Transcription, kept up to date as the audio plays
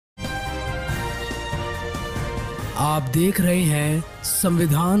आप देख रहे हैं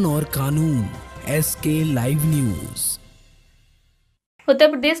संविधान और कानून SK live news. Uttar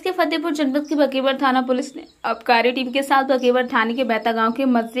Pradesh के फतेहपुर जनपद की बकेवर थाना पुलिस ने आबकारी टीम के साथ बकेवर थाने के बैता गांव के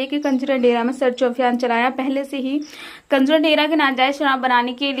मस्जे के कंजरा डेरा में सर्च अभियान चलाया। पहले से ही कंजरा डेरा के नाजायज शराब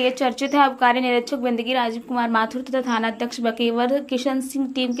बनाने के लिए चर्चित है। आबकारी निरीक्षक बिंदगी राजीव कुमार माथुर तथा थाना अध्यक्ष बकेवर किशन सिंह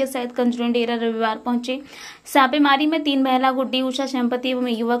टीम के सहित कंजरा डेरा रविवार पहुंचे। छापेमारी में 3 महिला गुड्डी उषा शंपति एवं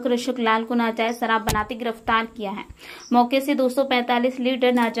युवक रसकल को नाजायज शराब बनाते गिरफ्तार किया है। मौके से 245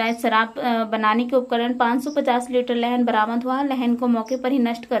 लीटर नाजायज शराब बनाने के उपकरण 550 लीटर लहन बरामद हुआ। लहन को मौके पर ही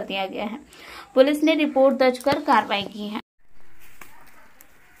नष्ट कर दिया गया है। पुलिस ने रिपोर्ट दर्ज कर कार्रवाई की है।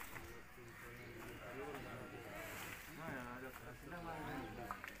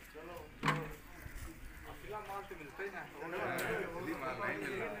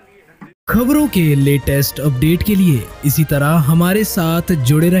 खबरों के लेटेस्ट अपडेट के लिए इसी तरह हमारे साथ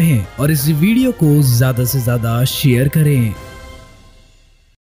जुड़े रहें और इस वीडियो को ज्यादा से ज्यादा शेयर करें।